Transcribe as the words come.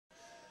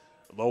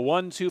The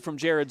 1-2 from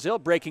Jared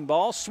Zill. Breaking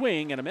ball,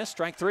 swing and a miss,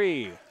 strike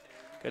three.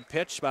 Good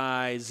pitch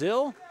by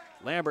Zill.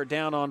 Lambert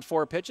down on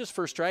 4 pitches.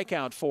 First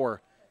strikeout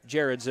for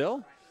Jared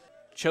Zill.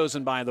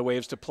 Chosen by the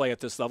Waves to play at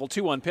this level.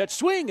 2-1 pitch,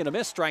 swing and a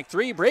miss, strike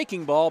three.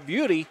 Breaking ball,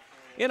 beauty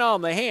in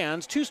on the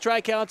hands. 2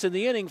 strikeouts in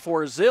the inning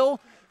for Zill.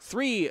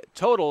 3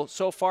 total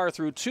so far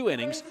through 2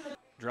 innings.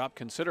 Dropped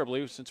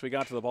considerably since we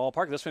got to the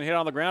ballpark. This one hit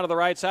on the ground to the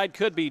right side,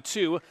 could be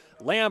 2.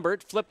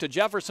 Lambert flipped to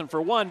Jefferson for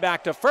 1,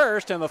 back to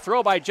first, and the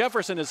throw by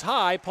Jefferson is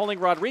high, pulling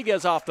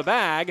Rodriguez off the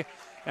bag,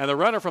 and the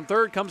runner from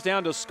third comes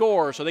down to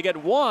score. So they get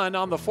 1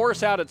 on the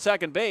force out at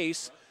second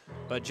base,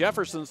 but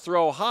Jefferson's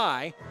throw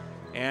high,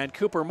 and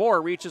Cooper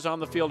Moore reaches on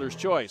the fielder's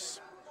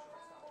choice.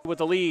 With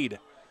the lead,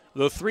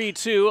 the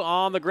 3-2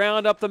 on the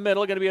ground up the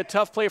middle, going to be a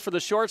tough play for the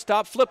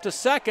shortstop. Flip to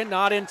second,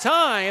 not in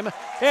time.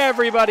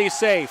 Everybody's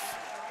safe.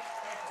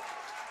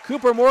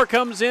 Cooper Moore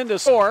comes in to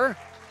score.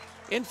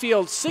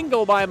 Infield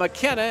single by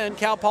McKenna, and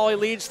Cal Poly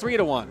leads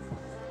 3-1.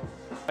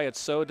 It's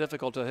so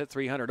difficult to hit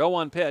 300.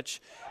 0-1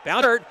 pitch.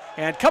 Bounded,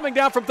 and coming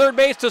down from third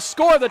base to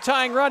score the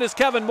tying run is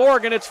Kevin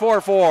Morgan. It's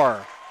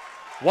 4-4.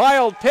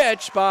 Wild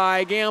pitch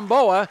by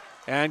Gamboa,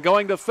 and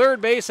going to third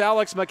base,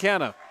 Alex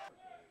McKenna.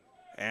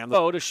 And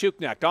low to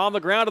Shuknecht on the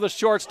ground to the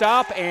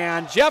shortstop,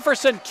 and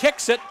Jefferson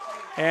kicks it,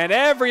 and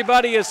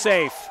everybody is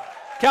safe.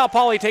 Cal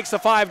Poly takes the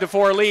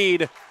 5-4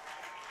 lead.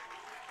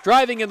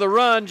 Driving in the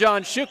run,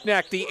 John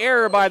Shuknecht, the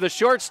error by the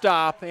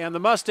shortstop, and the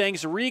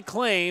Mustangs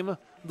reclaim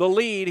the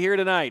lead here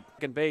tonight.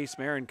 Second base,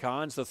 Marin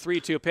Cons, the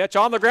 3-2 pitch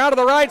on the ground to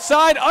the right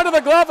side, under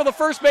the glove of the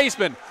first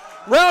baseman.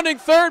 Rounding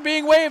third,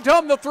 being waved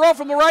home. The throw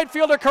from the right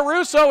fielder,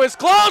 Caruso, is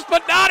close,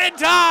 but not in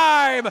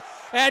time.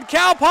 And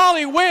Cal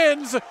Poly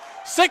wins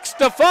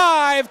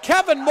 6-5.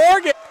 Kevin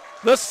Morgan,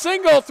 the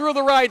single through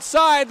the right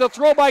side. The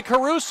throw by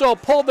Caruso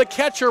pulled the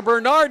catcher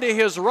Bernard to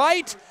his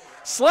right.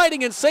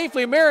 Sliding in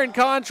safely, Marin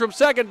Cons from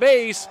second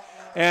base.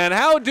 And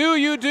how do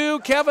you do,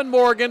 Kevin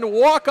Morgan?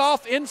 Walk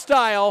off in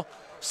style.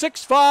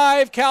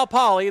 6-5 Cal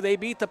Poly. They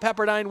beat the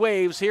Pepperdine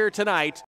Waves here tonight.